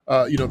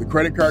The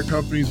credit card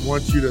companies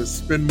want you to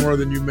spend more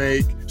than you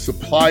make.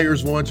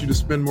 Suppliers want you to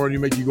spend more than you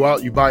make. You go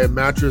out, you buy a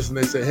mattress, and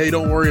they say, hey,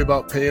 don't worry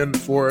about paying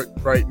for it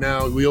right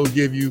now. We'll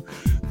give you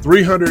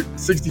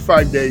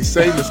 365 days,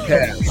 save us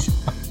cash.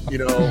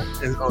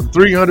 And on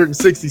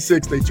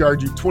 366, they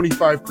charge you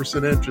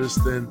 25% interest.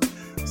 And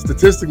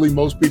statistically,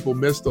 most people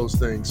miss those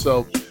things.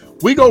 So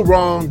we go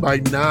wrong by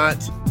not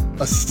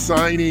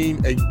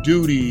assigning a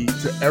duty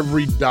to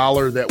every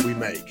dollar that we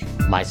make.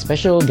 My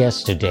special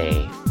guest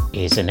today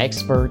is an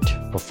expert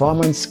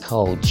performance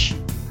coach,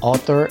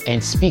 author,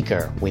 and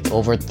speaker with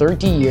over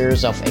 30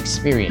 years of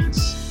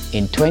experience.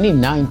 In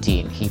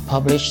 2019, he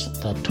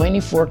published the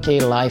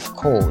 24K Life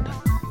Code,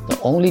 the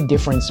only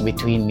difference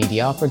between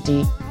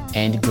mediocrity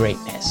and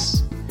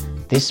greatness.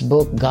 This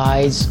book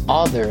guides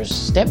others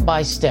step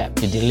by step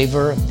to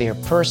deliver their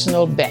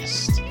personal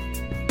best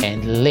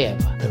and live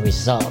the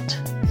result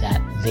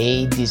that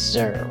they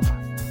deserve.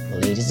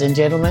 Ladies and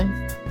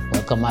gentlemen,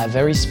 welcome my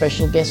very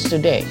special guest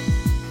today,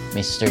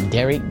 Mr.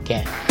 Derick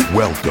Gant.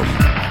 Welcome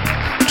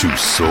to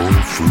Soul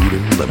Food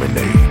and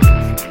Lemonade.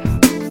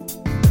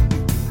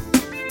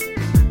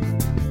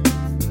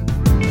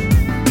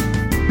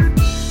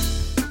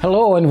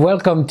 Hello and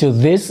welcome to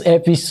this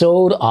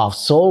episode of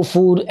Soul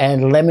Food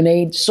and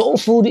Lemonade. Soul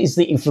food is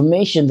the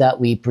information that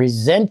we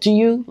present to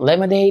you.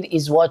 Lemonade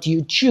is what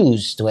you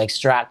choose to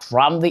extract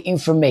from the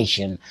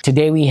information.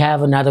 Today we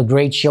have another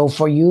great show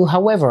for you.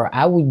 However,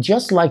 I would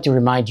just like to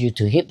remind you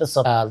to hit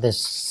the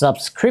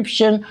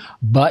subscription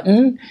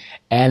button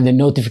and the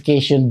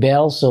notification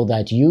bell so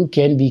that you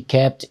can be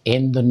kept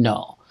in the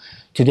know.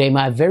 Today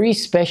my very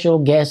special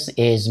guest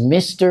is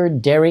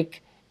Mr.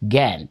 Derick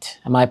Gant.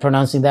 Am I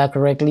pronouncing that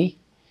correctly?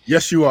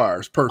 Yes, you are.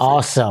 It's perfect.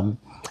 Awesome.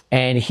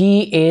 And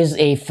he is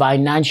a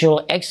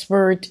financial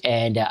expert.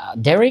 And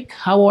Derick,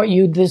 how are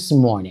you this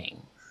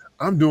morning?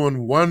 I'm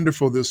doing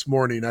wonderful this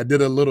morning. I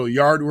did a little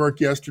yard work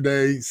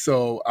yesterday,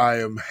 so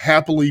I am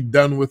happily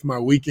done with my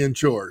weekend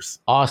chores.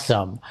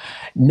 Awesome.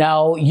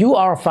 Now, you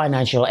are a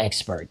financial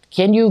expert.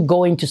 Can you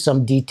go into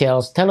some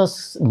details? Tell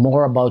us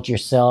more about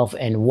yourself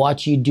and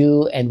what you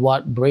do and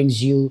what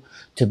brings you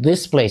to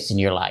this place in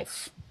your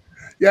life.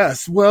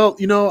 Yes. Well,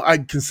 I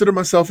consider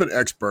myself an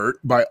expert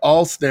by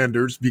all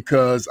standards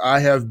because I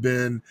have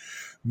been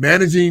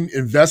managing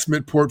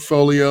investment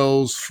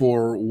portfolios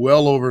for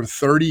well over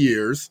 30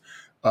 years.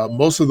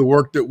 Most of the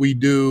work that we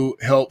do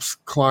helps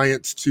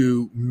clients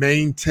to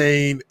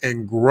maintain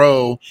and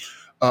grow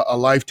a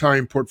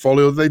lifetime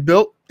portfolio they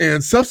built.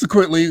 And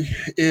subsequently,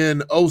 in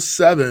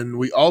 2007,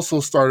 we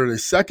also started a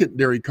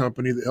secondary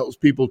company that helps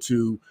people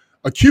to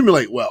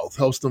accumulate wealth,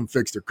 helps them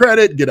fix their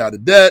credit, get out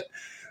of debt,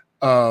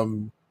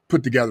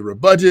 put together a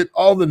budget,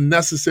 all the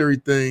necessary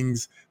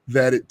things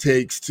that it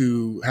takes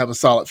to have a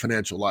solid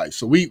financial life.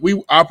 So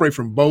we operate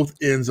from both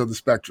ends of the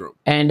spectrum.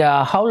 And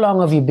how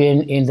long have you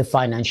been in the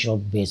financial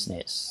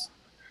business?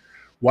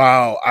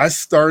 Wow. I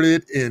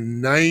started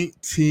in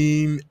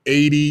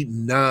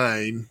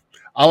 1989.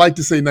 I like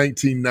to say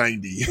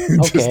 1990.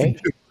 Just to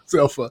give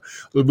myself a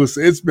little bit.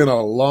 It's been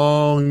a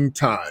long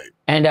time.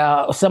 And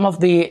some of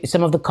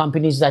the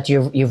companies that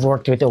you've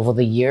worked with over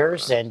the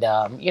years, and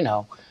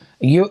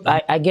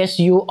I guess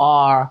you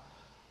are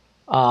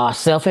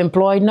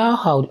self-employed now.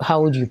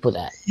 How would you put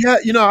that? Yeah,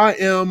 I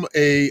am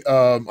a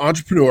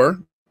entrepreneur.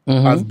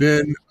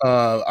 Mm-hmm.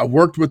 I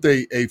worked with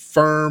a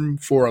firm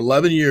for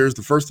 11 years,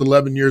 the first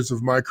 11 years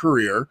of my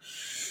career.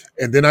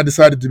 And then I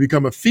decided to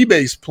become a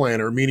fee-based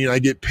planner, meaning I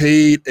get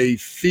paid a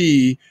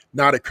fee,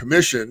 not a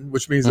commission,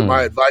 which means that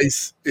my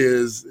advice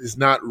is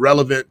not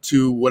relevant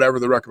to whatever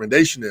the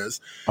recommendation is.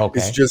 Okay.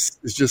 It's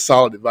just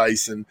solid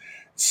advice. And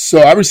so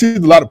I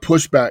received a lot of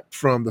pushback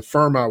from the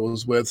firm I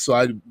was with. So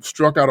I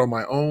struck out on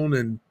my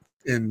own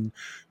in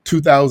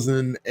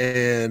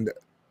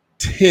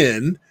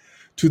 2010.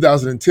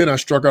 2010, I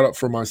struck out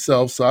for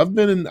myself. So I've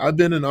been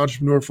an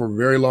entrepreneur for a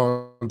very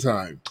long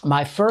time.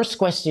 My first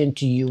question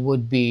to you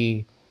would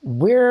be,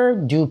 where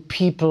do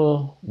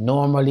people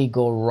normally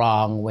go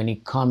wrong when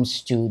it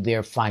comes to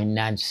their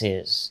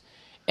finances?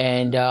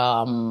 And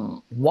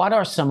what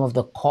are some of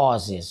the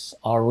causes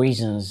or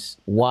reasons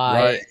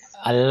why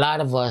a lot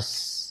of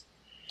us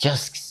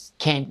just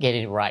can't get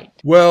it right?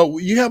 Well,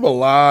 you have a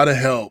lot of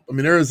help. I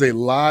mean, there is a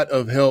lot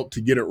of help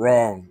to get it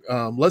wrong.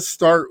 Let's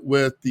start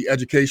with the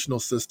educational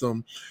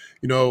system.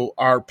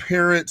 Our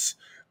parents,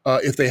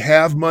 if they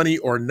have money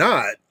or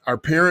not, our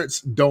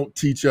parents don't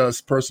teach us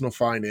personal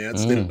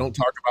finance. They don't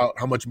talk about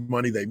how much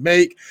money they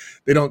make.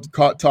 They don't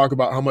talk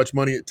about how much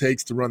money it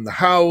takes to run the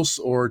house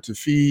or to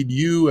feed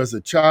you as a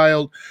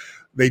child.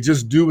 They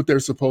just do what they're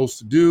supposed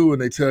to do.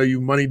 And they tell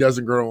you money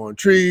doesn't grow on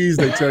trees.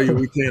 They tell you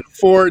we can't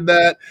afford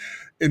that.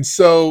 And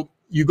so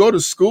you go to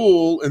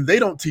school and they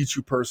don't teach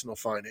you personal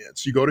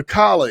finance. You go to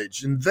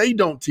college and they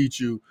don't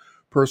teach you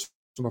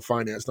personal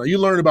finance. Now you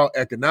learn about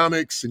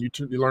economics and you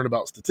learn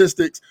about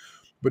statistics,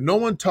 but no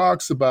one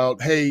talks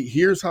about, hey,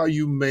 here's how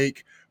you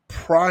make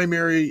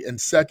primary and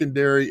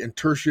secondary and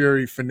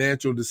tertiary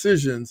financial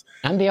decisions.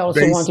 And they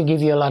also want to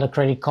give you a lot of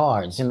credit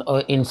cards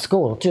in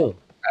school too.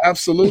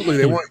 Absolutely.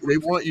 They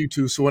want you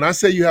to. So when I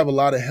say you have a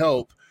lot of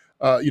help,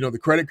 The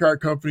credit card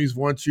companies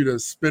want you to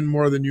spend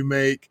more than you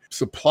make.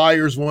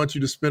 Suppliers want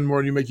you to spend more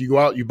than you make. You go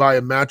out, you buy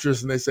a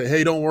mattress, and they say,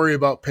 hey, don't worry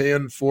about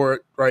paying for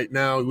it right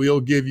now.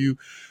 We'll give you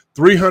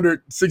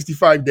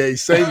 365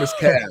 days, same as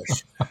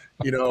cash.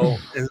 And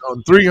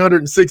on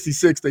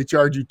 366, they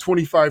charge you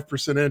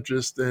 25%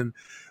 interest. And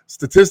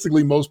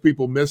statistically, most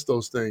people miss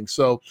those things.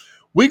 So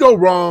we go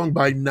wrong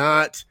by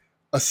not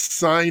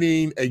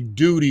assigning a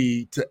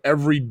duty to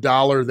every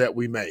dollar that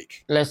we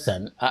make.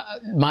 Listen,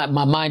 my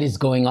mind is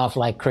going off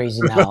like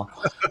crazy now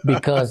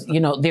because,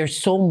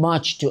 there's so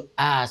much to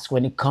ask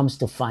when it comes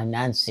to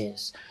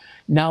finances.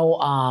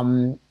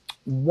 Now,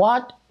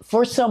 what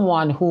for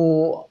someone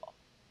who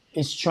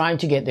is trying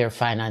to get their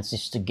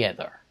finances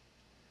together,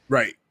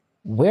 Right.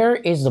 where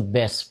is the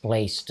best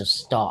place to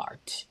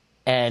start?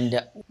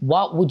 And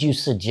what would you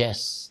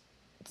suggest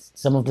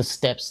some of the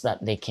steps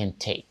that they can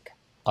take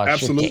or should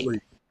take?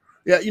 Absolutely.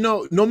 Yeah,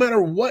 no matter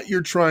what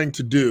you're trying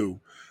to do,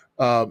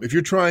 if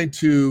you're trying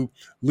to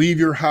leave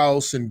your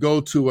house and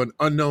go to an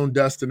unknown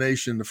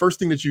destination, the first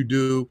thing that you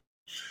do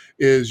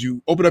is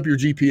you open up your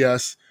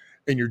GPS,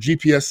 and your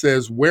GPS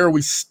says, where are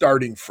we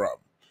starting from?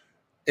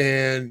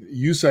 And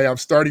you say, I'm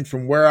starting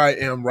from where I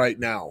am right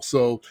now.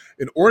 So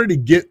in order to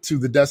get to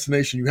the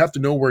destination, you have to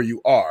know where you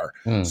are.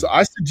 So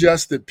I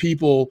suggest that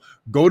people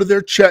go to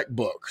their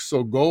checkbook.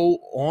 So go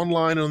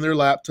online on their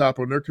laptop,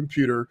 on their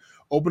computer,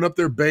 open up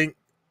their bank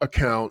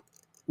account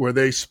where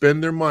they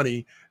spend their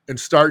money, and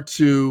start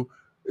to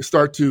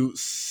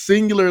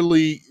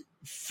singularly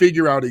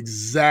figure out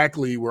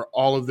exactly where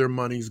all of their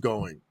money's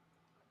going.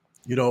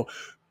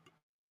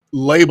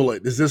 Label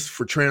it. Is this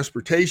for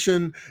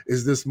transportation?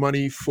 Is this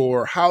money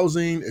for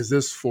housing? Is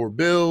this for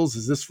bills?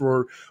 Is this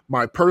for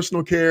my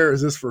personal care?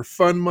 Is this for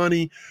fun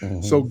money?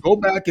 So go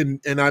back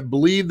and I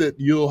believe that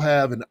you'll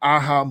have an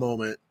aha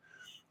moment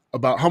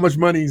about how much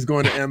money is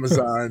going to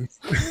Amazon.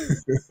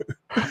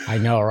 I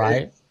know,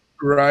 right?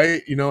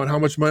 Right? And how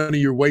much money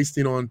you're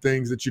wasting on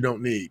things that you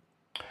don't need.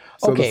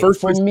 So Okay, the first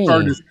for place to me,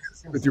 start is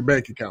with your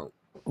bank account.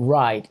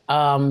 right.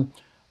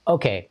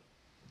 Okay.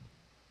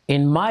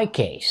 In my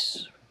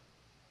case,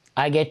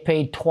 I get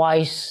paid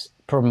twice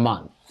per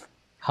month.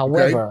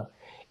 However,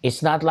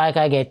 it's not like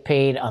I get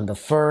paid on the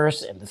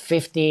 1st and the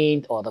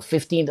 15th or the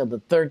 15th or the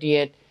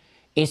 30th.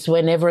 It's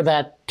whenever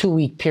that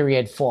 2-week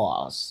period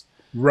falls.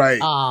 Right.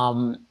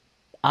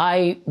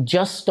 I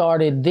just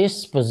started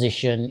this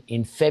position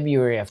in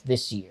February of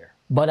this year.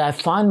 But I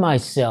find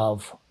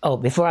myself,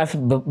 before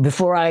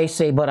I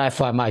say, but I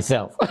find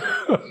myself,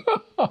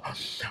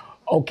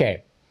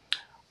 okay,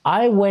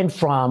 I went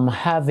from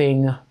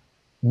having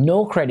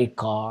no credit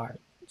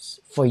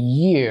cards for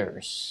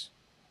years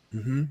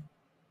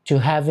to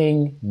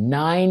having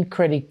 9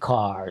 credit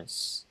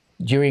cards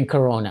during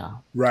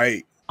Corona.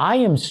 Right. I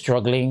am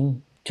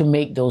struggling to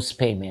make those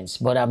payments,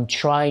 but I'm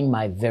trying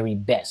my very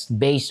best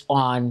based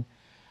on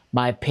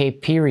my pay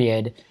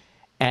period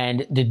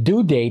and the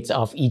due dates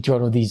of each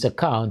one of these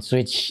accounts,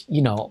 which,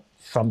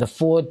 from the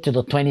 4th to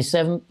the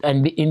 27th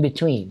and in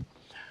between.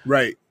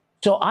 Right.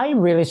 So I'm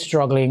really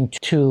struggling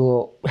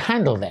to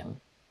handle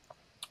them.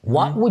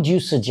 What would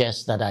you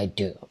suggest that I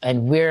do?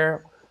 And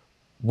where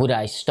would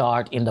I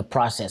start in the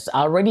process?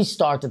 I already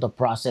started the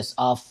process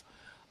of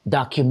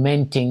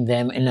documenting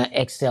them in an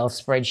Excel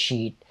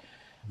spreadsheet,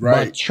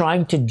 Right. but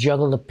trying to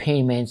juggle the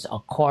payments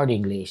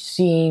accordingly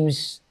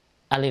seems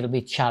a little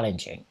bit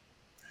challenging.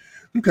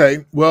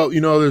 Okay. Well,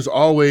 there's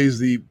always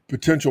the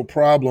potential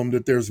problem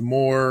that there's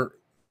more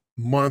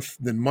month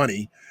than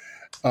money.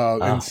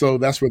 And so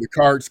that's where the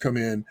cards come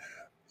in.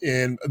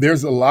 And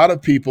there's a lot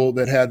of people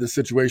that had the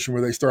situation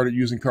where they started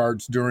using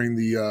cards during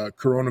the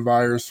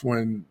coronavirus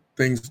when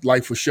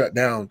life was shut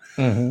down.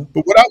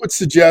 But what I would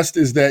suggest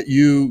is that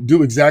you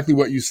do exactly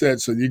what you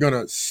said. So you're going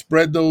to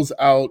spread those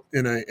out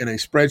in a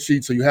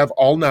spreadsheet. So you have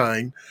all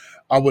 9.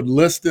 I would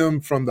list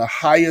them from the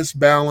highest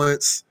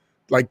balance,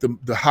 like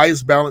the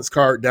highest balance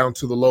card down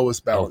to the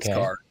lowest balance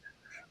card.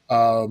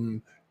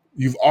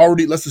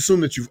 Let's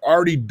assume that you've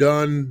already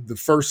done the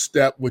first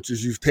step, which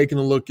is you've taken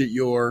a look at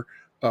your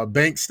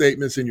bank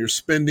statements and your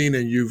spending,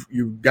 and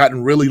you've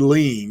gotten really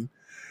lean.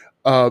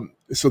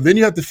 So then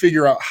you have to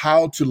figure out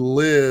how to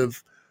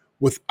live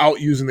without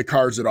using the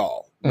cards at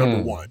all,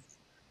 number one,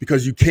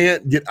 because you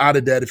can't get out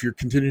of debt if you're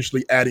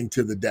continuously adding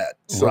to the debt.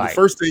 So the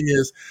first thing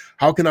is,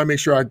 how can I make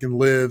sure I can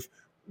live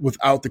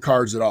without the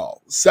cards at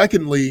all?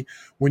 Secondly,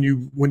 when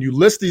you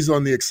list these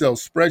on the Excel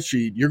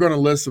spreadsheet, you're going to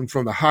list them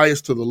from the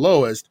highest to the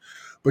lowest,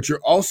 but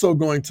you're also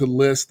going to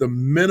list the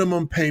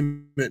minimum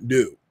payment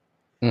due.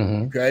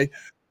 Okay.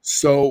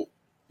 So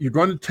you're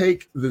going to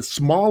take the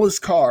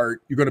smallest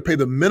card. You're going to pay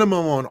the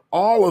minimum on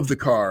all of the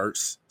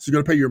cards. So you're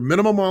going to pay your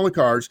minimum on all the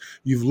cards.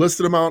 You've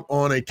listed them out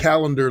on a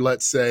calendar,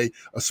 let's say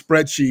a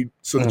spreadsheet,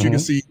 so that you can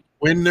see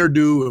when they're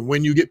due and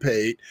when you get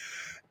paid.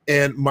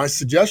 And my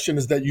suggestion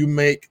is that you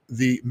make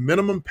the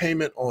minimum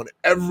payment on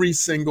every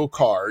single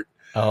card.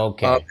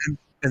 Okay.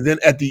 And then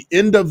at the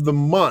end of the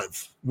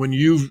month, when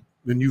you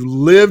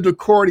lived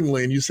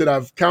accordingly and you said,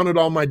 I've counted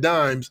all my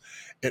dimes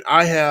and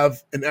I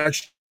have an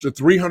extra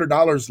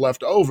 $300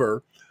 left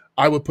over,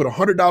 I would put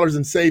 $100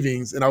 in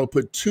savings and I would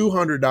put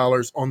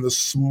 $200 on the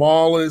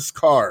smallest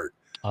card.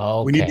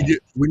 Okay. We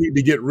need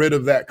to get rid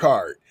of that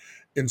card.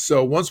 And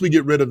so once we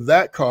get rid of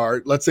that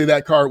card, let's say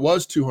that card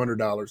was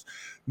 $200.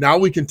 Now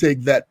we can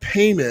take that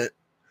payment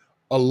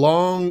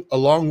along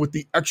with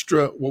the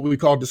extra, what we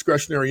call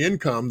discretionary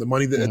income, the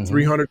money that at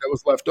 300 that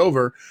was left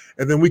over,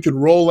 and then we can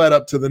roll that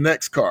up to the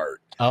next card.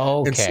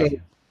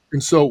 Okay.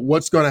 And so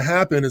what's going to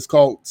happen is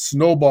called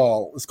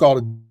snowball. It's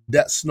called a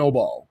debt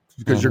snowball,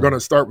 because you're going to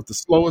start with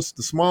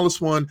the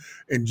smallest one,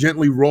 and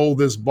gently roll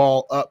this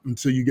ball up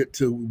until you get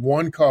to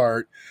one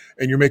card,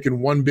 and you're making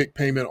one big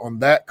payment on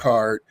that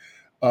card.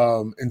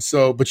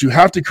 But you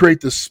have to create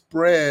the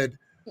spread.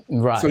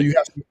 Right. So you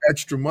have some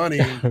extra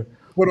money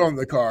put on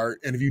the card.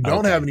 And if you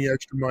don't have any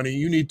extra money,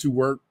 you need to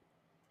work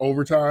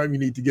overtime. You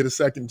need to get a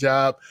second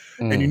job,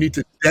 and you need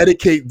to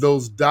dedicate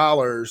those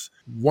dollars.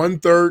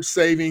 1/3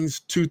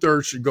 savings,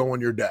 2/3 should go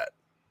on your debt.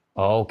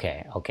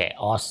 Okay.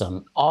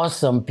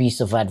 Awesome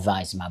piece of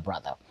advice, my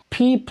brother.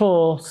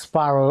 People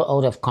spiral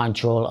out of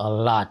control a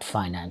lot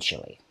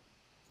financially.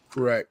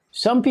 Correct.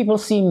 Some people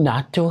seem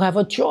not to have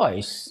a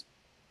choice.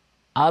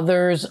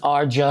 Others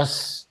are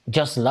just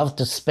love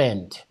to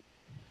spend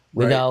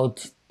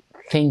without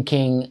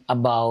thinking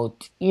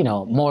about,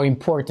 more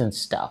important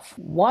stuff.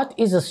 What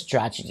is a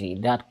strategy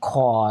that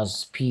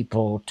causes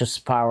people to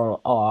spiral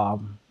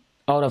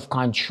out of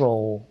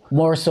control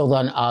more so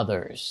than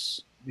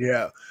others?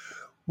 Yeah.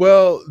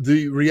 Well,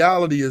 the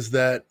reality is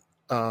that,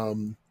 I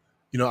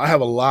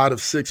have a lot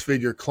of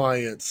six-figure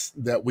clients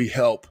that we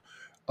help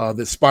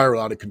that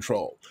spiral out of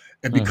control.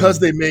 And because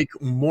they make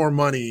more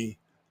money,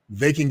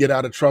 they can get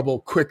out of trouble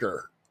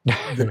quicker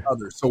than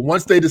others. So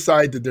once they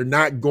decide that they're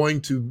not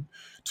going to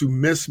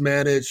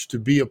mismanage, to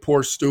be a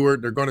poor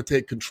steward, they're going to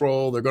take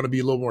control, they're going to be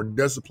a little more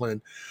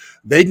disciplined,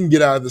 they can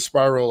get out of the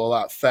spiral a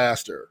lot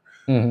faster.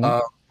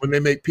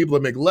 When people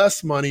that make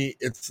less money,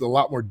 it's a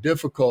lot more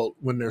difficult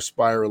when they're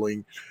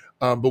spiraling.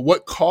 But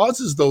what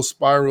causes those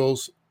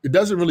spirals, it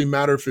doesn't really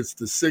matter if it's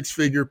the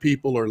six-figure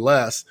people or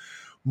less.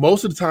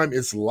 Most of the time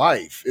it's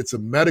life. It's a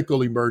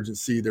medical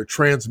emergency. Their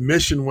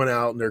transmission went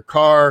out and their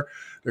car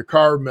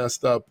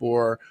messed up,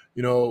 or,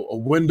 a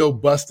window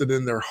busted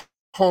in their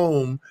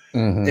home,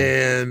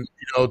 and,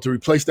 to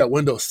replace that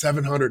window,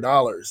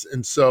 $700.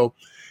 And so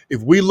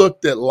if we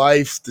looked at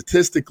life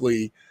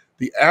statistically,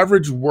 the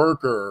average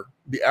worker,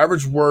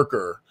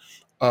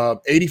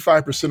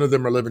 85% of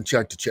them are living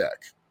check to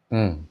check.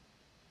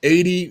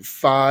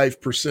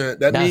 85%.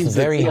 That's means a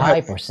very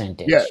high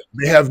percentage. Yeah,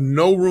 they have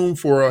no room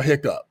for a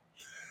hiccup.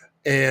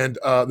 And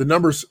the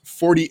number's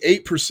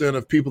 48%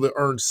 of people that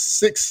earn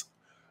six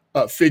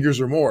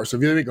figures or more. So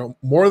if you make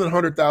more than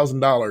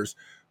 $100,000,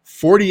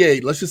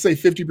 48, let's just say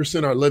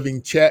 50% are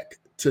living check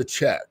to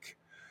check.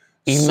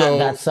 Even at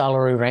that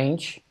salary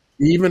range?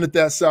 Even at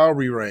that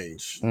salary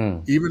range.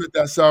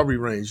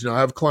 I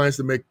have clients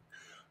that make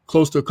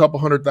close to a couple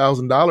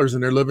 $100,000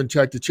 and they're living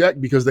check to check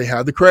because they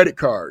have the credit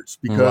cards,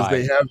 because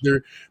they have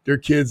their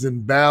kids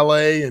in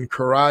ballet and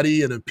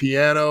karate and a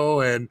piano,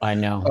 and I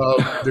know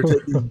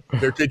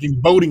they're taking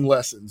boating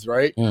lessons,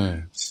 right?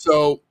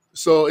 So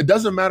it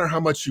doesn't matter how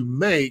much you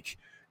make,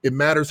 it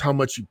matters how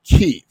much you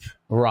keep.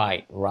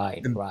 Right.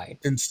 And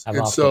I've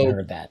often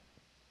heard that.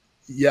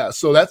 Yeah,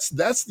 so that's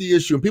the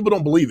issue, and people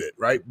don't believe it,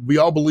 right? We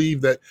all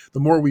believe that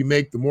the more we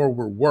make, the more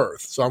we're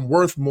worth. So I'm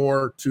worth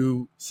more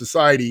to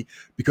society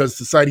because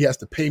society has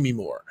to pay me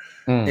more,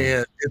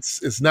 and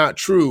it's not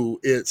true.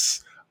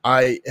 It's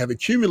I have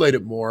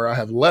accumulated more, I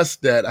have less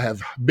debt, I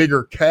have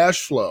bigger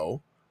cash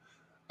flow,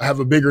 I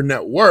have a bigger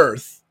net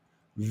worth.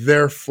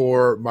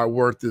 Therefore, my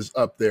worth is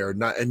up there.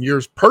 And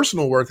your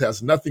personal worth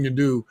has nothing to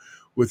do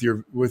with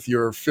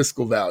your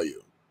fiscal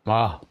value.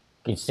 Wow.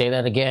 Can you say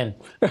that again?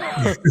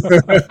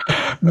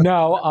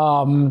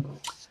 Now,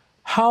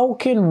 how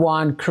can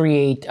one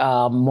create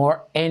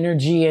more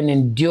energy and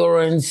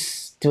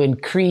endurance to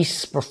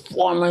increase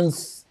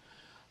performance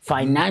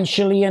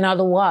financially and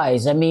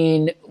otherwise? I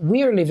mean,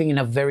 we are living in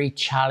a very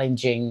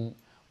challenging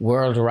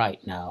world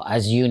right now,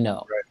 as you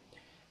know. Right.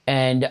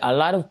 And a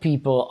lot of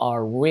people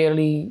are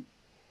really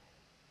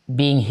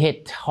being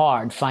hit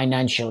hard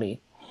financially,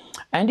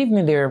 and even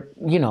in their,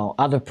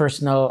 other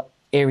personal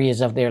areas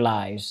of their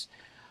lives.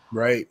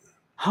 Right.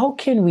 How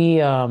can we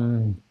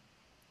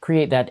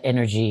create that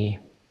energy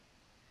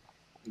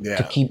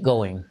to keep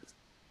going?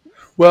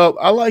 Well,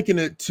 I liken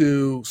it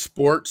to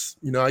sports.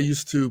 I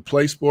used to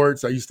play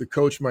sports. I used to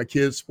coach my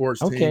kids'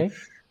 sports team.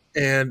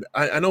 And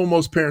I know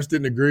most parents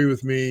didn't agree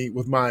with me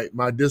with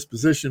my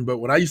disposition, but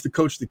when I used to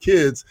coach the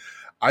kids,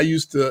 I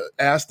used to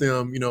ask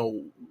them,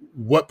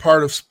 what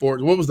part of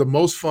sports, what was the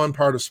most fun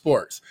part of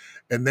sports?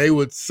 And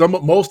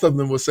most of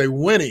them would say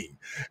winning.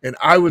 And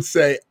I would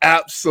say,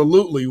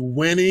 absolutely,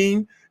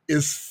 winning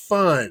is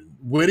fun.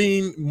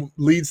 Winning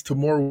leads to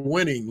more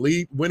winning.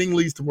 Winning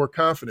leads to more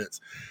confidence.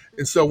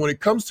 And so when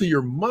it comes to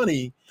your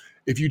money,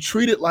 if you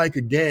treat it like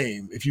a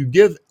game, if you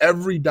give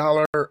every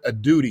dollar a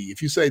duty,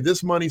 if you say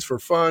this money's for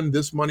fun,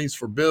 this money's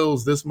for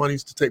bills, this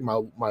money's to take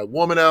my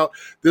woman out,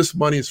 this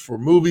money is for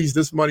movies,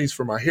 this money's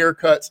for my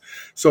haircuts.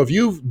 So if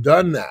you've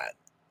done that,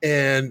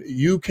 and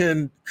you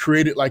can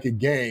create it like a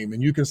game,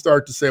 and you can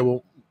start to say,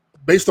 well,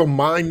 based on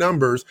my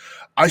numbers,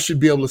 I should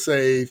be able to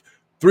save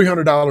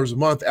 $300 a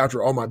month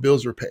after all my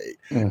bills are paid.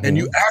 And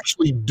you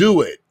actually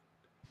do it.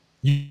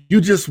 You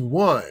just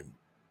won.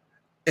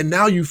 And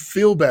now you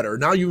feel better.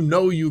 Now you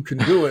know you can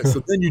do it.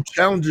 So then you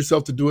challenge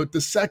yourself to do it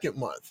the second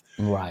month.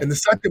 Right. And the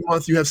second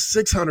month you have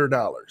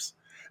 $600.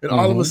 And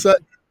all of a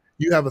sudden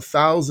you have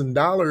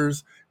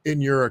 $1,000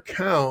 in your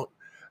account,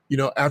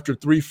 after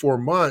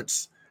 3-4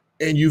 months,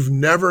 and you've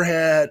never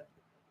had,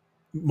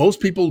 most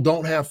people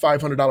don't have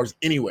 $500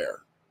 anywhere.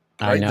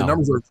 Right? The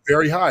numbers are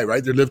very high,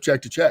 right? They live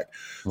check to check.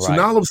 So Right.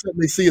 now all of a sudden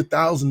they see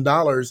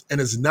 $1,000, and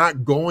it's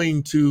not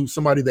going to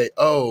somebody they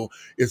owe.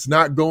 It's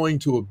not going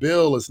to a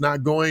bill. It's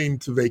not going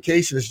to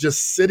vacation. It's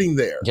just sitting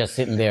there. Just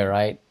sitting there,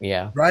 right?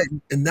 Yeah. Right.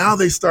 And now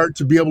they start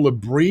to be able to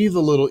breathe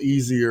a little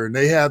easier, and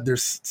they have their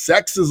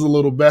sex is a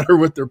little better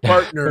with their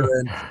partner,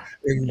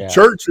 and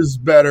church is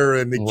better,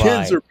 and the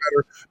kids are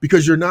better,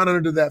 because you're not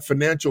under that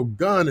financial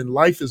gun, and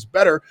life is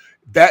better.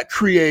 That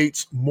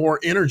creates more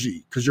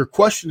energy, because your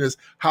question is,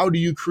 how do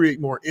you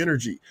create more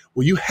energy?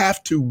 Well, you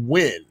have to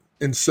win.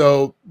 And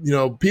so,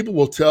 people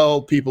will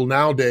tell people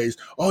nowadays,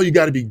 oh, you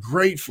got to be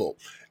grateful.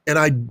 And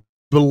I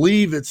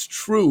believe it's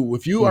true.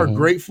 If you are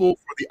grateful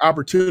for the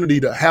opportunity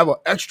to have an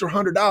extra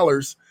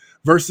 $100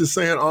 versus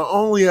saying, I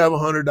only have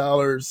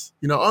 $100,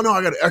 oh no,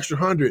 I got an extra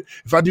 100.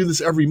 If I do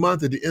this every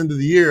month at the end of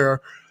the year,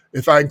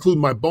 if I include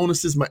my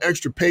bonuses, my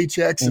extra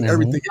paychecks and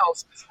everything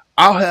else,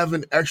 I'll have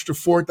an extra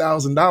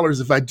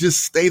 $4,000 if I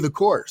just stay the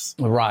course.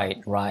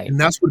 Right, right. And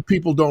that's what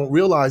people don't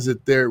realize,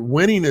 that their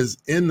winning is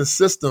in the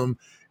system.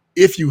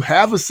 If you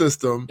have a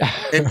system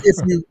and if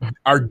you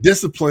are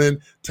disciplined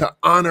to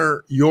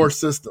honor your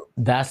system.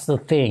 That's the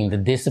thing. The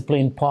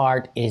discipline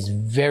part is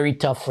very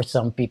tough for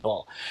some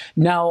people.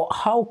 Now,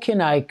 how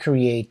can I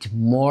create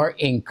more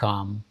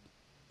income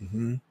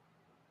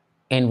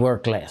and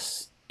work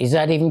less? Is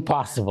that even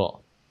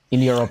possible, in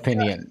your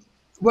opinion?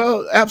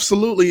 Well,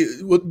 absolutely.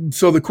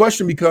 So the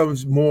question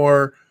becomes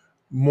more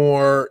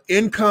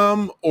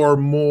income or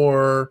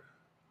more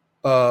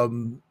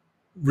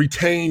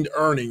retained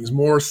earnings,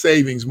 more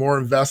savings, more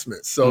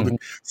investments. So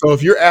so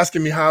if you're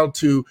asking me how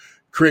to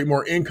create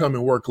more income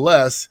and work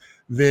less,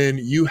 then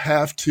you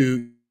have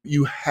to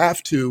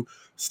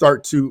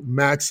start to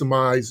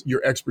maximize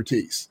your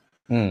expertise.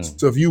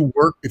 So if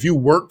you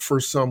work for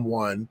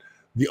someone,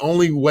 the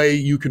only way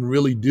you can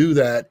really do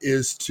that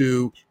is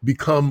to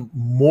become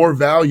more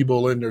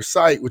valuable in their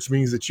sight, which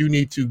means that you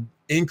need to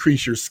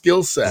increase your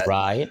skill set,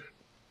 right?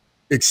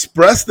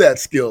 Express that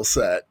skill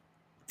set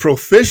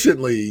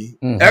proficiently,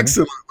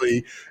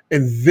 excellently,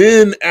 and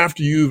then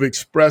after you've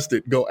expressed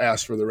it, go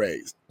ask for the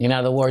raise. In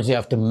other words, you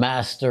have to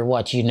master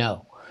what you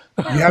know.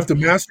 You have to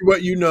master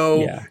what you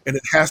know, and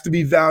it has to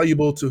be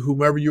valuable to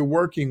whomever you're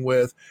working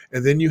with,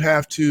 and then you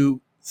have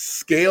to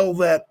scale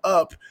that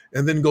up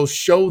and then go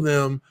show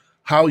them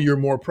how you're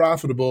more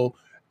profitable.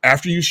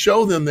 After you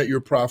show them that you're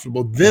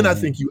profitable, then I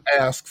think you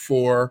ask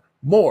for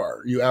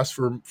more. You ask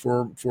for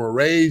a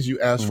raise, you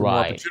ask for more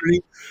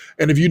opportunity.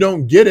 And if you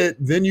don't get it,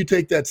 then you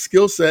take that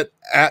skill set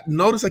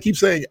notice I keep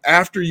saying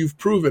after you've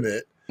proven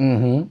it,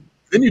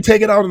 then you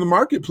take it out in the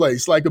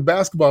marketplace like a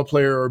basketball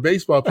player or a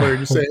baseball player, and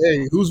you say,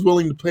 hey, who's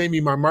willing to pay me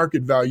my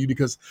market value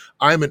because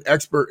I'm an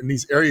expert in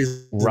these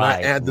areas and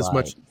I add this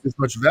much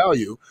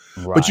value.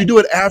 But you do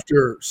it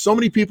after. So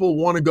many people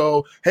want to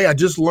go, hey, I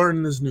just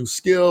learned this new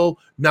skill.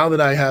 Now that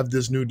I have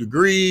this new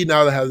degree,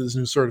 now that I have this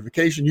new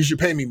certification, you should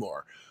pay me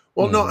more.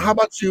 Well, no, how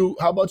about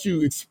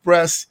you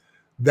express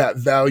that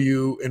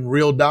value in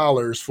real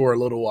dollars for a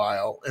little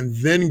while and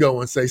then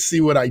go and say,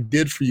 see what I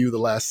did for you the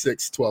last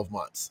 6-12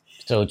 months.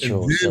 So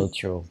true, so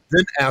true.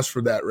 Then ask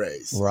for that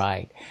raise.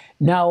 Right.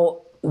 Now,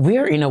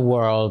 we're in a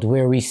world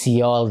where we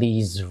see all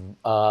these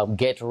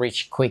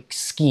get-rich-quick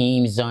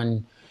schemes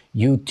on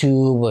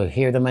YouTube, or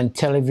hear them on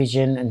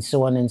television, and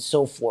so on and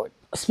so forth.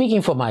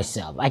 Speaking for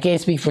myself, I can't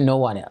speak for no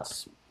one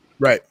else.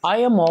 Right. I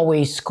am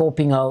always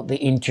scoping out the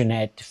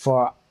internet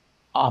for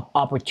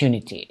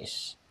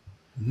opportunities.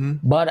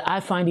 But I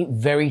find it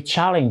very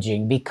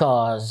challenging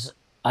because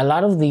a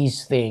lot of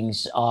these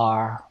things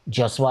are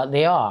just what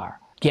they are.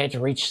 Get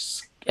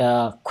rich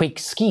quick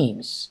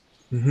schemes.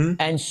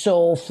 And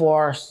so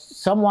for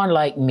someone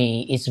like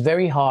me, it's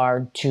very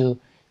hard to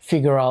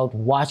figure out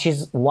what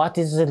is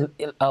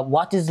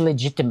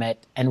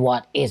legitimate and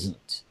what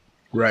isn't.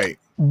 Right.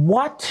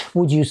 What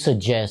would you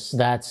suggest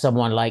that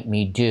someone like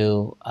me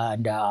do,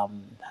 and how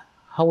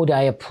would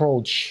I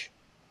approach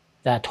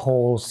that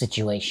whole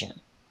situation?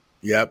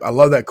 Yep, I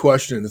love that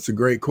question. It's a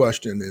great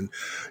question. And,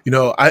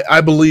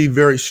 I believe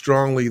very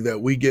strongly that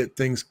we get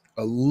things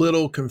a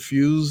little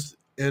confused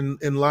in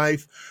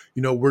life.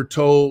 We're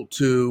told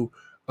to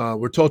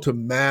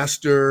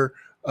master,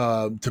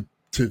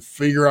 to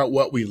figure out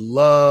what we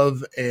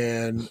love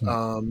and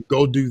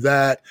go do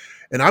that.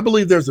 And I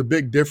believe there's a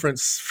big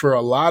difference for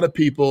a lot of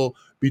people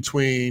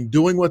between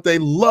doing what they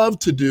love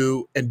to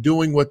do and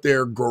doing what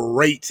they're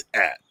great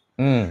at.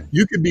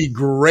 You could be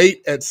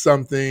great at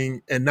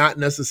something and not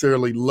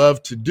necessarily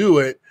love to do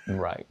it.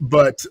 Right.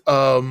 But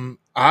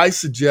I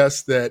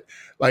suggest that,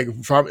 like,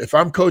 if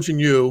I'm coaching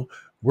you,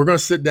 we're going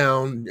to sit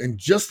down, and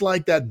just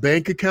like that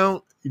bank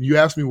account, you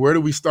asked me, where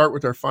do we start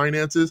with our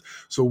finances?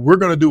 So we're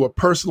going to do a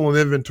personal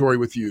inventory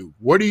with you.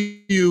 What do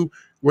you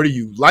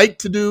like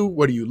to do?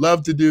 What do you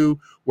love to do?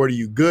 What are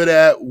you good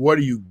at? What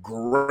are you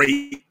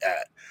great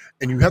at?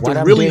 And you have to What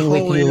I'm really doing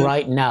with hone you in.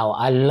 right now,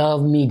 I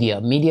love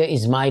media. Media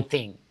is my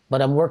thing,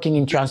 but I'm working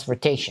in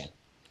transportation.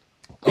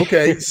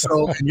 Okay,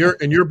 so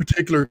in your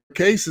particular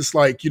case, it's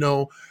like,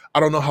 I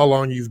don't know how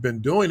long you've been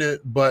doing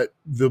it, but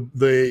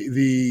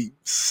the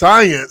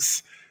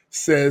science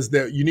says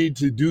that you need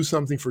to do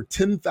something for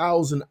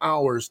 10,000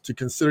 hours to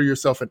consider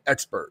yourself an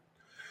expert.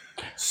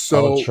 Oh,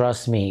 So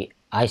trust me,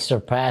 I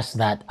surpassed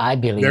that, I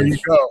there you believe.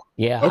 go.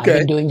 Yeah, I've Okay,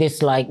 been doing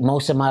this like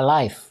most of my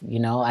life.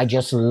 I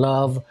just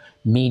love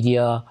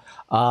media,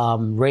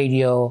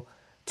 radio,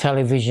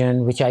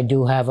 television, which I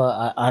do have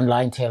a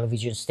online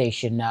television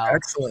station now.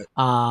 excellent.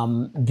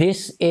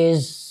 This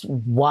is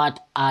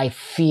what I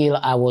feel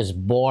I was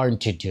born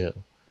to do.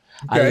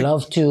 I Okay,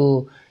 love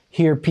to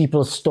hear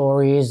people's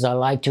stories. I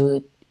like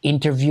to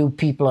interview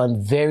people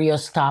on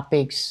various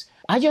topics.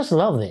 I just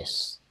love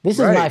this. This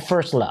is my right.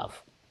 first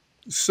love.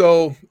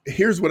 So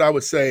here's what I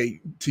would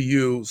say to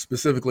you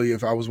specifically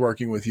if I was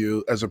working with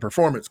you as a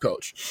performance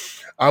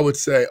coach. I would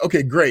say,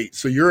 okay, great.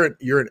 So you're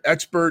an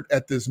expert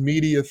at this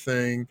media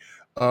thing.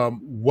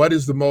 What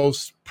is the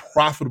most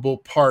profitable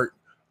part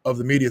of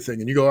the media thing?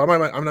 And you go,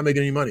 I'm not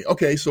making any money.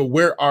 Okay, so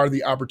where are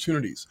the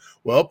opportunities?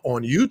 Well,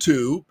 on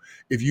YouTube,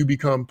 if you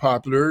become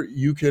popular,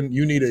 you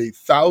need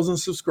 1,000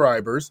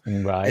 subscribers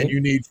and Right.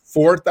 you need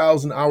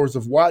 4,000 hours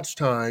of watch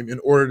time in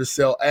order to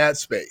sell ad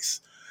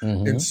space.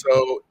 And Hmm.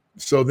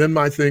 so then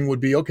my thing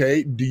would be,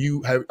 okay,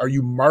 are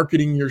you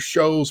marketing your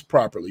shows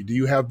properly? Do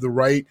you have the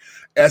right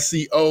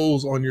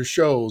SEOs on your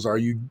shows? Are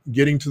you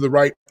getting to the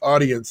right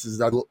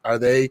audiences?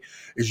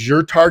 Is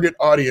your target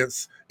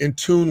audience in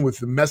tune with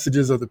the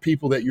messages of the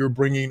people that you're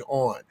bringing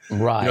on?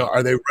 Right.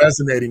 Are they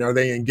resonating? Are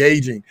they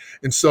engaging?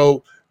 And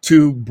so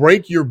to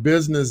break your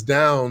business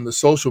down, the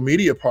social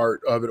media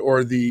part of it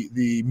or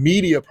the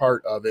media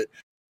part of it,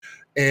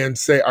 and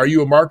say, are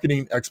you a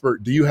marketing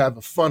expert? Do you have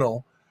a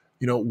funnel?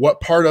 What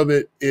part of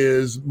it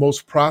is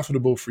most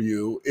profitable for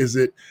you? Is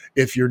it,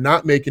 if you're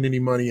not making any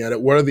money at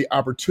it, what are the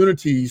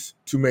opportunities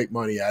to make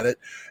money at it?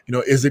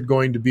 Is it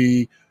going to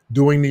be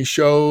doing these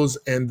shows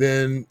and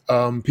then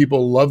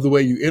people love the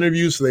way you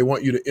interview, so they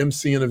want you to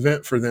MC an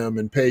event for them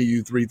and pay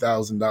you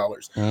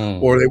 $3,000,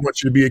 Mm. or they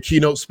want you to be a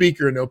keynote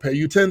speaker and they'll pay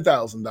you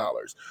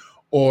 $10,000,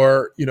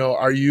 or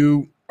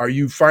are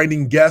you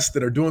finding guests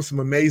that are doing some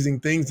amazing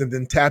things and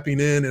then tapping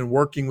in and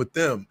working with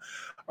them?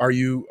 Are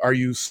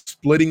you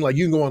splitting, like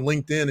you can go on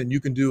LinkedIn and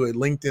you can do a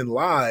LinkedIn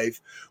live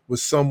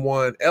with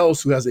someone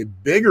else who has a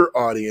bigger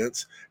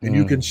audience and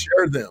you can Mm.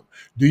 share them?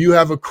 Do you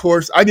have a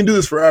course? I can do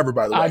this forever,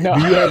 by the I way. know.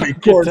 Do you have a I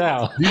can course?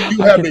 tell. Do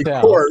you I have can a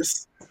tell.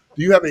 course?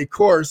 Do you have a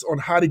course on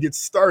how to get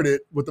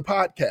started with the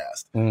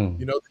podcast? Mm.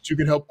 That you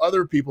can help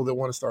other people that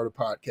want to start a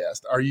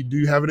podcast. Do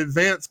you have an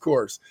advanced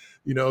course?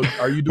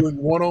 Are you doing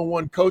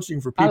one-on-one coaching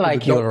for I people like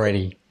that you don't know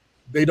already.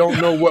 they don't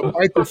know what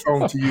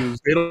microphone to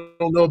use. They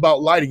don't know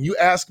about lighting. You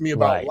ask me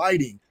about Right.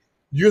 lighting.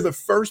 You're the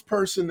first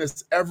person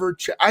that's ever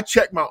I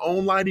check my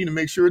own lighting to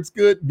make sure it's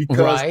good,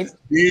 because Right.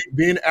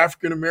 being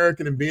African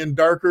American and being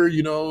darker,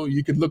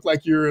 you could look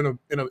like you're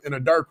in a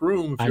dark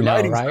room if I your know,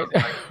 lighting's right? not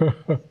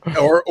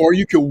right. Or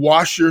you could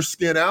wash your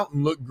skin out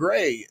and look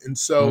gray. And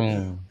so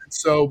Mm.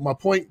 so my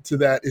point to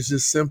that is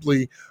just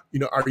simply,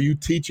 are you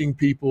teaching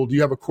people? Do you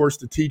have a course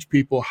to teach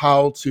people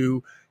how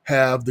to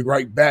have the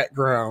right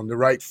background, the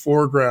right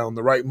foreground,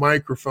 the right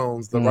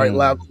microphones, the right Mm.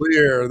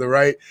 lavalier, the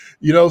right,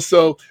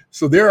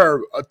 so there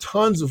are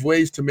tons of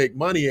ways to make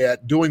money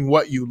at doing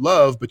what you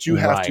love, but you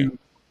have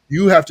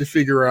Right. to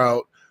figure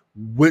out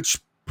which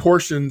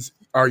portions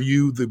are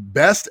you the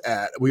best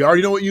at. We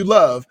already know what you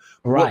love,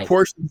 but what Right.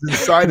 portions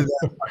inside of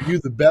that are you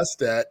the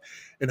best at,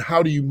 and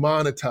how do you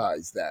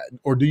monetize that?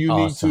 Or do you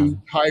need to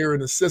Awesome. hire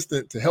an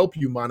assistant to help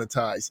you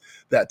monetize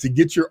that, to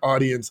get your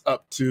audience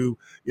up to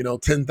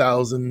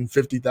 10,000,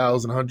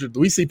 50,000, 100?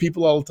 We see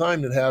people all the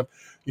time that have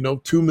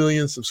 2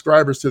 million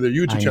subscribers to their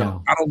YouTube I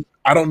channel. know.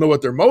 I don't know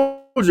what their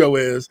mojo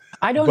is,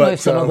 I don't know if but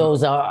some of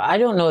those are, I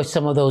don't know if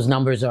some of those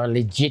numbers are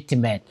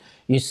legitimate.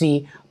 You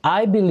see,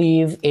 I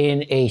believe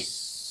in a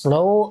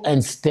slow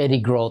and steady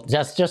growth.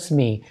 That's just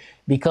me,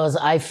 because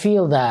I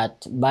feel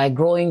that by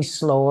growing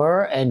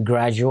slower and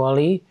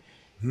gradually,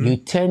 mhm, you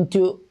tend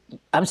to,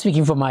 I'm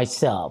speaking for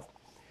myself,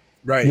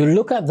 right, you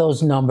look at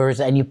those numbers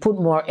and you put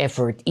more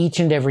effort each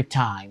and every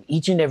time.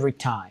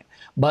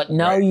 But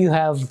now right, you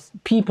have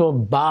people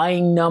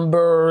buying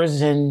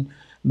numbers and right,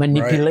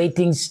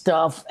 manipulating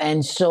stuff.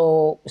 And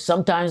so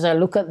sometimes I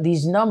look at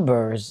these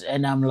numbers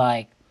and I'm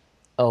like,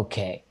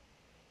 okay,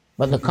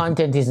 but the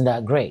content isn't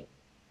that great.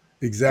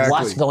 What's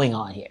exactly, going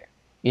on here?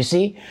 You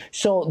see?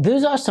 So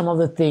these are some of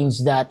the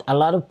things that a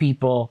lot of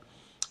people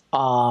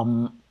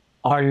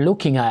are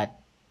looking at,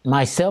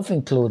 myself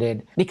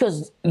included,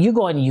 because you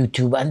go on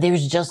YouTube and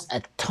there's just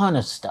a ton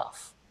of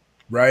stuff.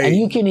 And right.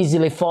 you can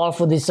easily fall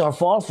for this or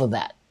fall for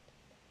that.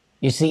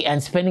 You see,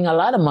 and spending a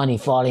lot of money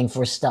falling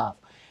for stuff.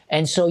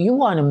 And so you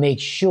want to make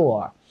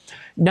sure.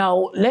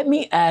 Now, let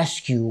me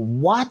ask you,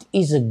 what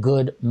is a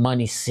good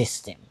money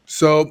system?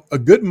 So a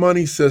good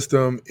money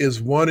system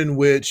is one in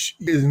which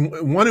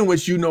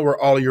you know where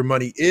all of your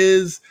money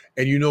is,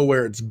 and you know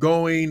where it's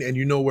going, and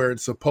you know where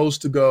it's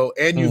supposed to go,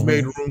 and you've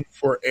made Hmm. room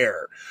for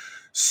error.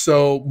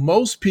 So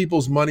most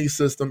people's money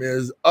system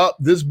is up,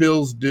 this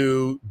bill's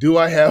due. Do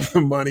I have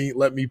the money?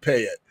 Let me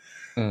pay it.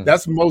 Mm.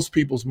 That's most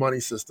people's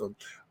money system.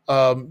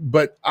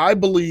 But I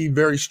believe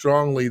very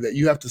strongly that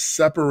you have to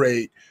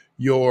separate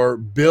your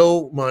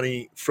bill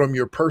money from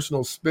your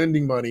personal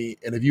spending money.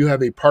 And if you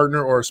have a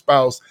partner or a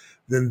spouse,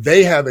 then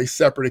they have a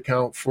separate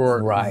account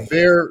for Right.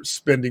 their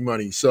spending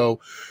money. So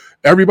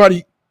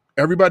everybody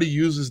everybody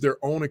uses their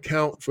own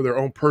account for their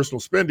own personal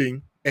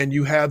spending, and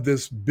you have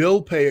this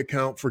bill pay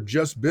account for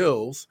just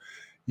bills.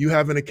 You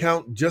have an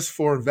account just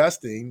for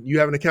investing, you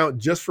have an account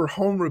just for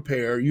home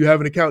repair, you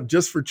have an account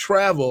just for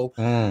travel.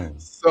 Mm.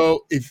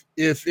 So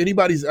if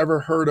anybody's ever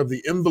heard of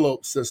the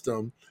envelope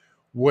system,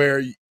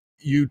 where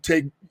you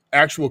take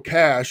actual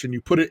cash and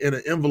you put it in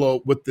an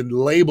envelope with the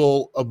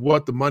label of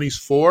what the money's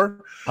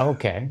for,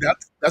 Okay.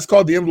 that's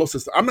called the envelope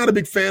system. I'm not a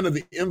big fan of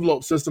the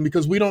envelope system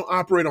because we don't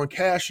operate on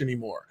cash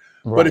anymore.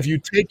 But if Right. you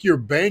take your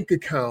bank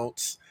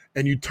accounts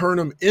and you turn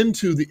them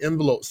into the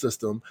envelope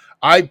system,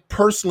 I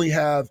personally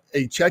have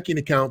a checking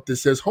account that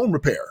says home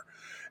repair.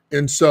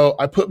 And so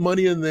I put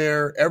money in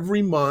there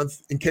every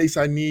month in case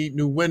I need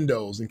new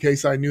windows, in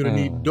case I need a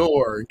new Mm.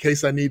 door, in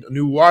case I need a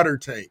new water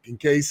tank, in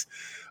case,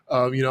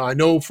 I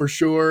know for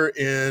sure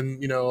in,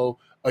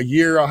 a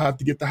year I'll have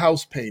to get the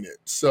house painted.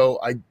 So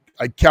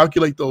I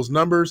calculate those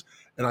numbers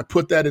and I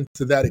put that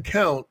into that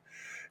account.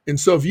 And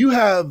so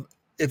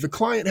if a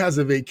client has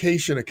a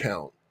vacation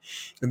account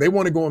and they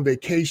want to go on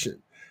vacation,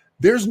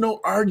 there's no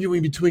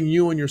arguing between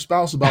you and your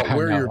spouse about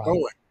where No, you're right.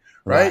 going,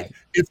 right? Right.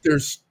 If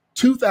there's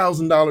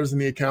 $2,000 in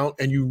the account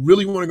and you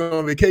really want to go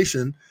on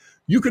vacation,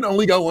 you can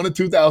only go on a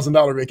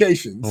 $2,000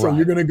 vacation. So you're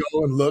Right. going to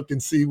go and look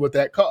and see what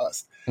that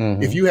costs.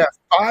 If Hmm. you have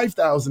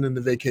 5,000 in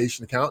the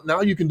vacation account,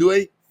 now you can do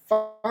a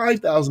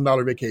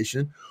 $5,000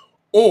 vacation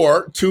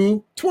or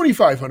two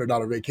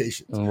 $2,500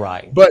 vacations.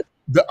 Right. But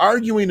the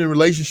arguing in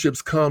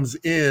relationships comes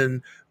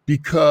in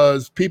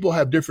because people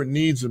have different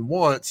needs and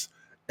wants,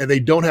 and they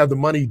don't have the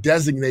money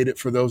designated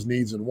for those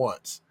needs and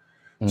wants.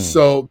 Mm.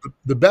 So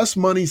the best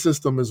money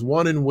system is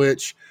one in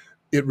which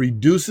it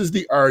reduces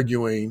the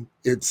arguing,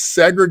 it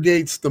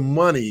segregates the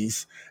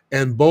monies,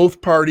 and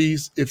both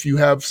parties, if you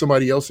have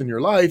somebody else in your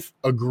life,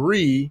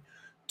 agree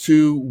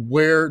to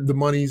where the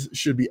monies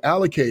should be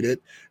allocated.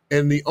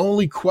 And the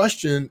only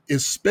question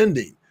is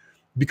spending,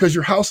 because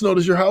your house note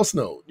is your house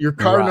note. Your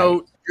car Right.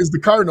 note is the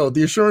car note.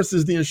 The insurance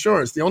is the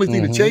insurance. The only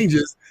thing that Hmm.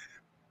 changes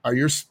are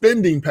your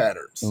spending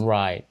patterns.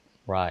 Right.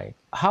 Right.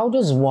 How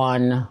does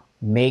one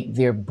make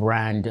their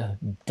brand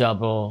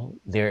double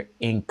their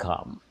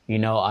income? You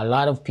know, a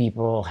lot of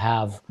people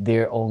have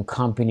their own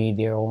company,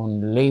 their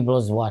own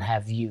labels, what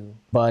have you,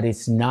 but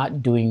it's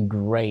not doing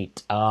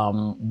great.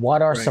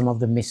 What are Right. some of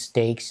the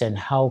mistakes, and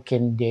how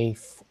can they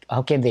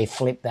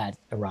flip that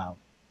around?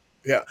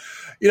 Yeah.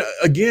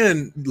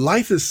 Again,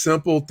 life is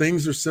simple.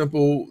 Things are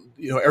simple.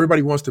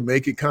 Everybody wants to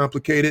make it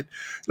complicated.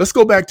 Let's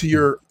go back to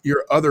your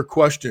other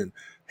question.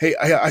 Hey,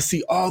 I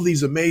see all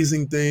these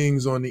amazing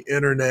things on the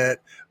internet,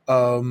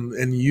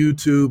 and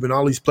YouTube and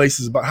all these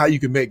places about how you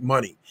can make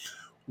money.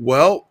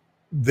 Well,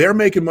 they're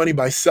making money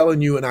by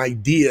selling you an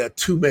idea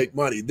to make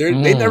money.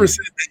 They never Mm.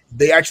 said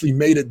they actually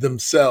made it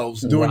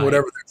themselves doing Right.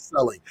 whatever they're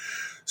selling.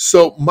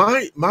 So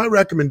my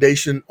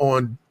recommendation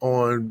on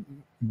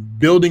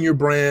building your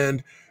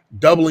brand,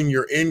 doubling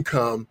your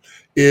income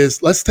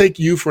is, let's take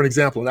you for an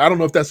example. And I don't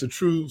know if that's a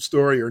true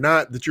story or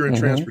not, that you're in Hmm.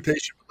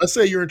 transportation. Let's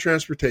say you're in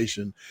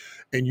transportation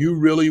and you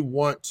really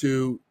want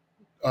to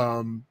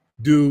um,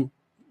 do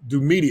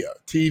media,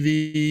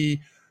 TV,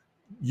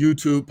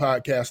 YouTube,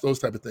 podcast, those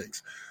type of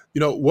things.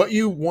 What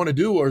you want to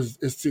do is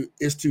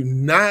to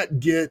not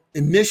get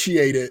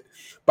initiated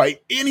by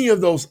any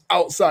of those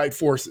outside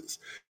forces.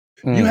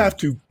 You Mm. have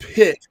to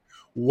pick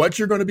what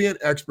you're going to be an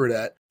expert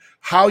at,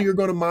 how you're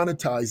going to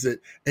monetize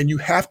it, and you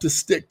have to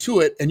stick to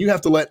it. And you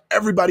have to let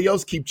everybody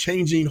else keep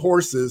changing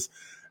horses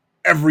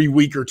every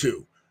week or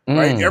two,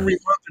 right? Mm. Every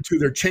month or two,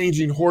 they're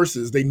changing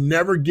horses. They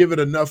never give it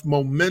enough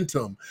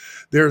momentum.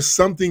 There's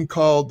something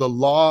called the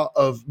law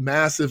of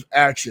massive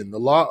action, the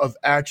law of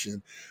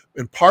action.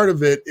 And part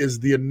of it is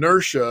the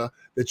inertia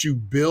that you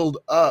build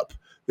up,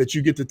 that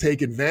you get to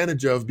take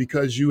advantage of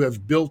because you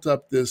have built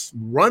up this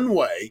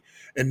runway.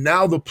 And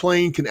now the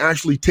plane can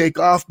actually take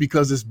off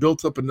because it's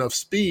built up enough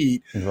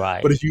speed. But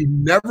Right. if you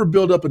never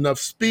build up enough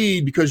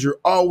speed, because you're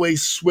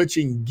always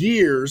switching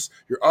gears,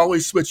 you're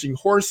always switching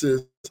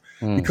horses,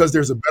 Mm. because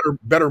there's a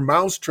better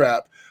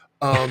mousetrap,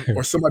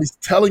 or somebody's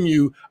telling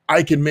you,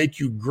 I can make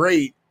you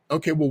great.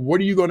 Okay, well, what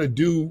are you going to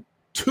do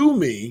to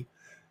me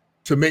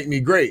to make me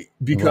great?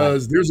 Right.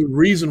 Because there's a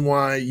reason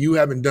why you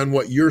haven't done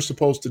what you're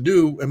supposed to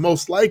do, and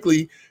most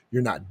likely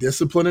you're not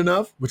disciplined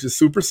enough, which is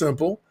super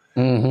simple.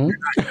 Hmm.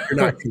 You're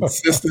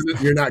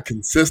not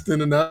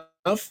consistent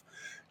enough.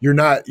 you're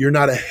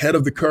not ahead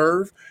of the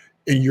curve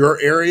in your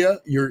area.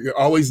 You're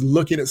always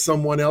looking at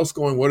someone else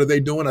going, what are they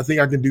doing? I think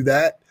I can do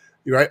that.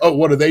 You're right. Oh,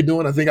 what are they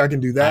doing? I think I can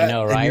do I that.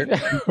 know, And right?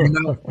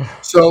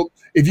 so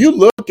if you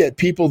look at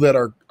people that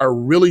are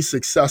really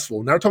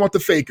successful, now we're talking about the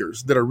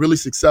fakers that are really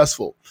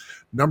successful.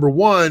 Number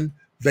one,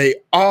 they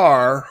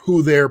are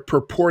who they're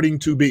purporting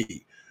to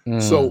be.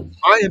 So Mm,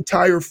 my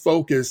entire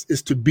focus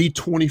is to be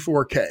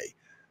 24K,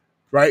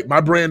 right?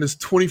 My brand is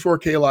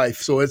 24K life.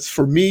 So it's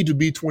for me to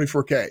be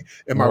 24K.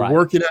 Am I right,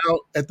 working out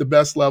at the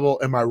best level?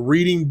 Am I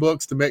reading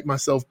books to make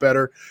myself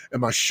better?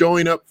 Am I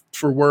showing up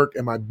for work?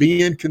 Am I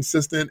being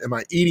consistent? Am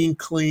I eating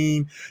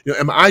clean?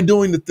 Am I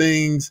doing the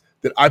things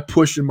that I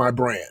push in my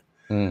brand?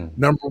 mm,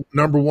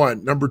 Number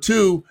one. Number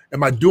two,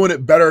 am I doing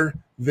it better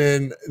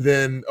than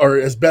or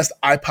as best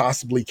I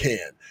possibly can?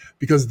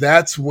 Because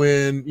that's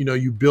when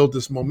you build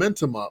this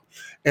momentum up.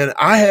 And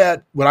I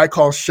had what I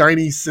call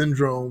shiny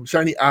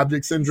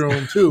object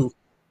syndrome too,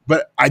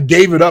 but I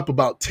gave it up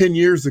about 10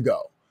 years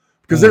ago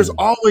because there's mm,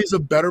 always a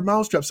better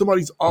mousetrap.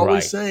 Somebody's always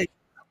right, saying,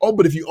 "Oh,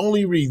 but if you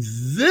only read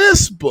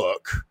this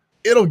book,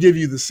 it'll give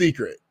you the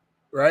secret,"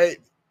 right?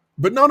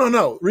 But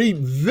no. Read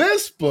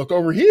this book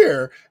over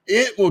here.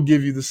 It will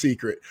give you the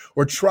secret.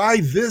 Or try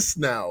this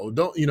now.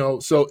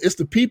 So it's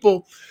the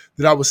people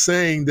that I was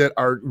saying that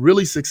are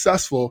really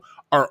successful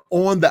are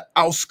on the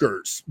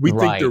outskirts. We think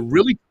right, they're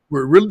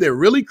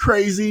really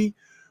crazy.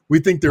 We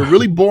think they're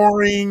really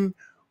boring.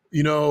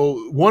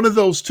 One of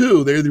those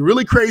two. They're either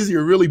really crazy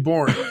or really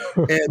boring.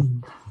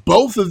 And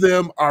both of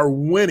them are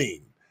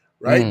winning,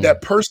 right? mm,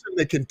 That person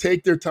that can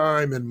take their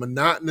time and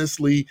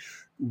monotonously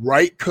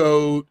write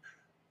code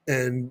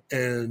and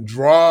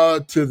draw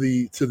to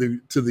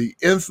the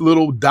nth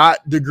little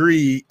dot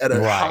degree at a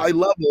high right,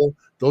 level.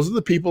 Those are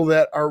the people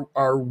that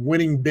are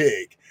winning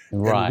big,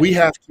 and we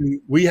right.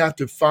 have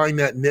to find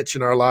that niche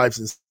in our lives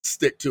and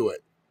stick to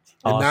it,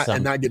 and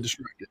Awesome. not get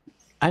distracted.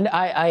 And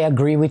I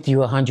agree with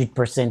you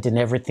 100% in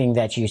everything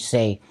that you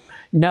say.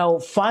 Now,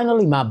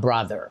 finally, my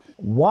brother,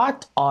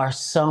 what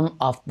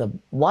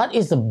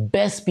is the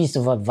best piece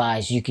of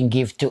advice you can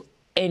give to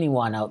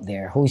anyone out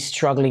there who is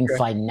struggling Okay.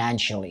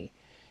 financially?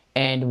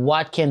 And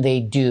what can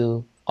they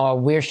do or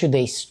where should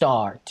they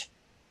start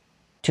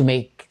to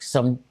make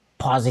some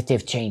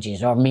positive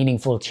changes or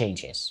meaningful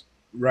changes?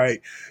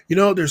 Right.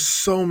 There's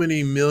so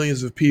many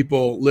millions of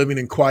people living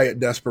in quiet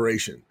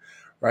desperation,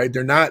 right?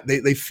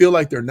 They feel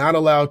like they're not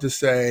allowed to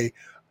say,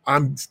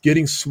 I'm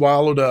getting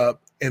swallowed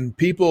up. And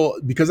people,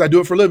 because I do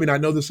it for a living, I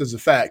know this as a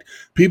fact.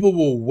 People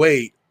will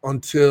wait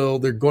until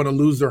they're going to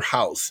lose their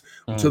house,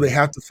 until they Mm,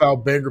 have to file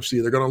bankruptcy,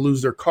 they're going to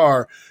lose their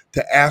car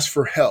to ask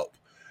for help.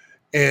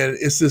 And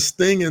it's this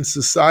thing in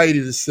society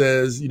that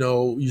says,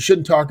 you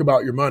shouldn't talk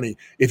about your money.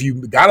 If you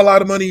got a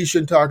lot of money, you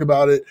shouldn't talk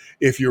about it.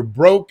 If you're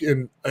broke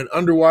and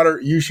underwater,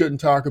 you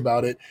shouldn't talk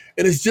about it.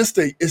 And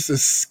it's a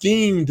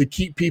scheme to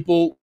keep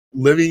people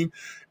living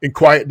in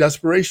quiet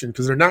desperation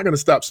because they're not going to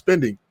stop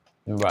spending.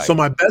 So right.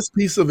 my best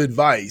piece of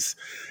advice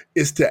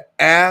is to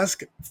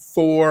ask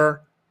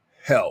for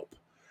help.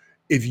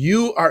 If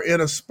you are in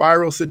a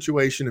spiral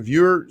situation, if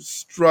you're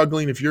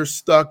struggling, if you're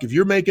stuck, if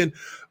you're making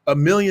 $1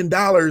 million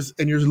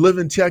and you're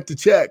living check to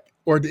check,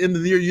 or at the end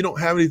of the year, you don't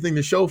have anything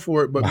to show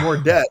for it but more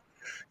debt,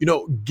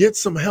 get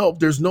some help.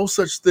 There's no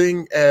such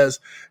thing as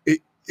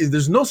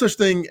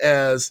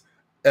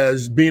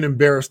as being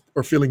embarrassed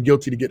or feeling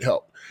guilty to get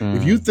help. Mm,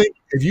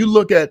 If you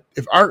look at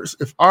if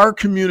our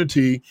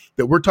community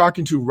that we're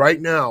talking to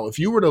right now, if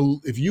you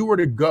were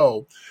to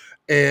go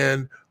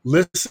and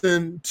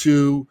listen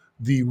to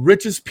the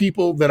richest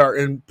people that are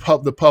in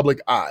the public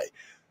eye,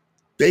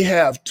 they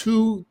have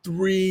 2,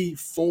 3,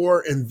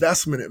 4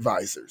 investment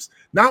advisors,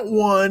 not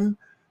one.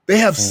 They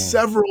have mm.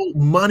 several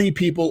money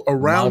people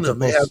around them.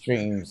 Multiple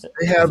streams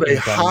They of have a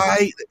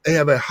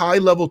income. high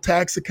level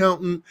tax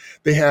accountant.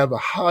 They have a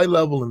high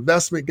level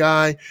investment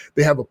guy.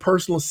 They have a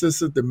personal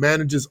assistant that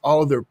manages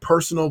all of their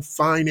personal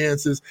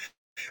finances.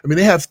 I mean,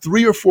 they have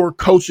 3 or 4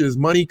 coaches,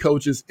 money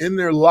coaches in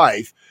their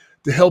life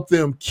to help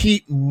them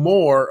keep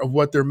more of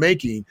what they're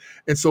making.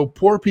 And so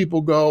poor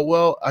people go,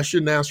 well, I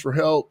shouldn't ask for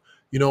help,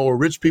 or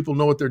rich people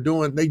know what they're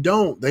doing. They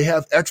don't. They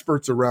have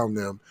experts around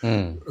them.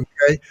 Mm,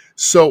 Okay.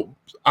 So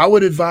I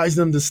would advise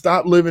them to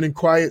stop living in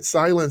quiet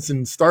silence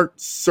and start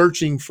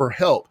searching for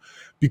help,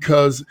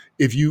 because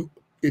if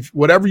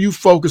whatever you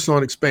focus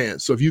on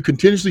expands. So if you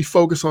continuously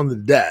focus on the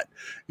debt,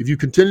 if you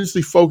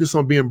continuously focus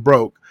on being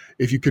broke,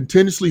 if you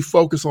continuously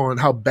focus on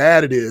how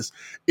bad it is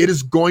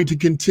going to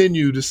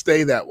continue to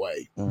stay that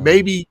way, mm.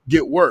 maybe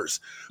get worse.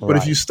 But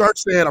if you Right. start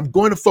saying, I'm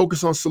going to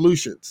focus on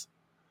solutions,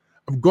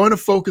 I'm going to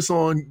focus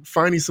on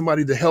finding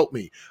somebody to help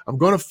me, I'm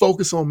going to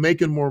focus on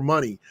making more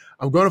money,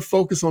 I'm going to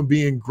focus on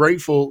being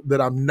grateful that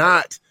I'm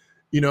not,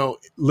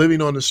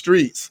 living on the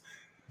streets,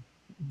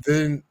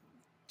 then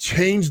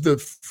change the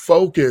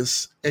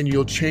focus and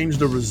you'll change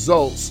the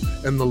results.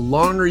 And the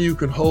longer you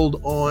can hold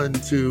on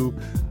to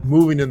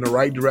moving in the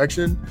right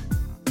direction,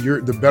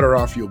 the better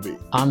off you'll be.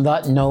 On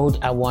that note,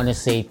 I want to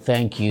say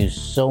thank you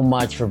so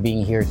much for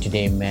being here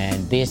today,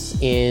 man. This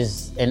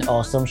is an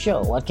awesome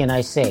show. What can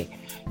I say?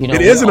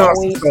 It is an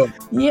awesome show.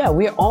 Yeah,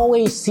 we're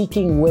always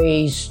seeking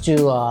ways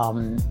to,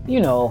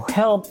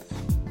 help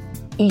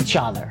each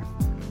other,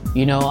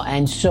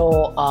 and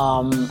so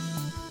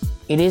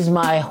it is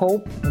my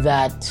hope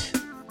that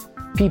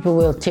people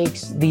will take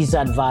these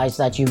advice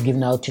that you've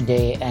given out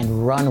today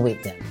and run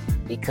with them,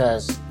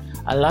 because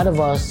a lot of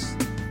us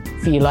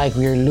feel like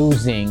we're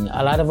losing.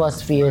 A lot of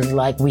us feels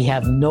like we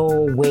have no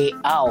way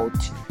out.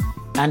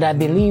 And I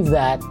believe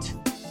that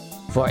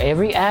for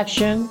every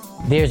action,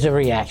 there's a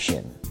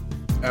reaction.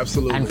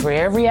 Absolutely. And for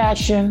every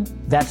action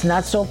that's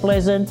not so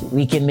pleasant,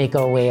 we can make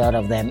our way out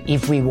of them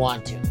if we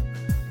want to.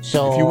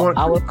 So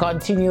I will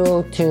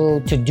continue to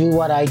do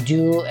what I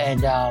do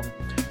and,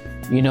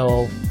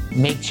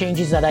 make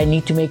changes that I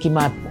need to make in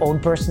my own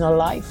personal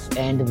life.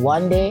 And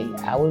one day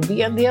I will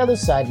be on the other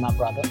side, my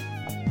brother.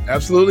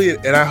 Absolutely.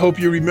 And I hope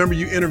you remember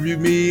you interviewed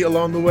me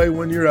along the way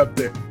when you're up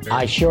there.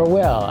 I sure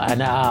will.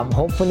 And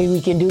hopefully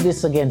we can do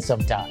this again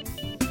sometime.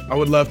 I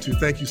would love to.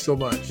 Thank you so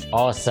much.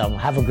 Awesome.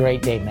 Have a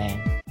great day,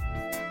 man.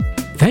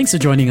 Thanks for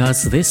joining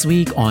us this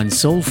week on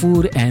Soul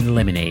Food and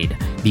Lemonade.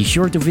 Be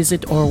sure to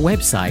visit our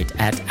website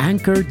at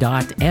anchor.fm/Soul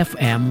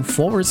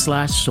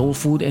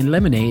Food and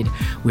Lemonade,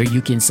 where you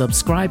can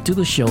subscribe to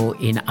the show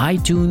in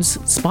iTunes,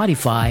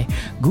 Spotify,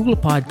 Google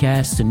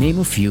Podcasts, to name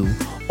a few,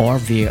 or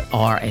via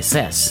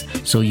RSS,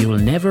 so you will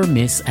never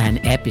miss an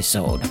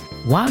episode.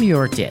 While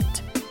you're at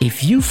it,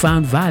 if you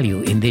found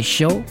value in this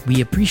show,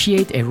 we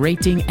appreciate a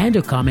rating and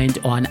a comment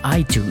on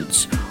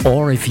iTunes.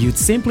 Or if you'd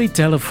simply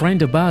tell a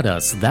friend about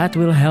us, that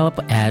will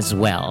help as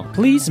well.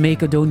 Please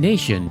make a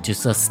donation to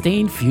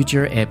sustain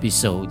future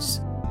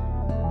episodes.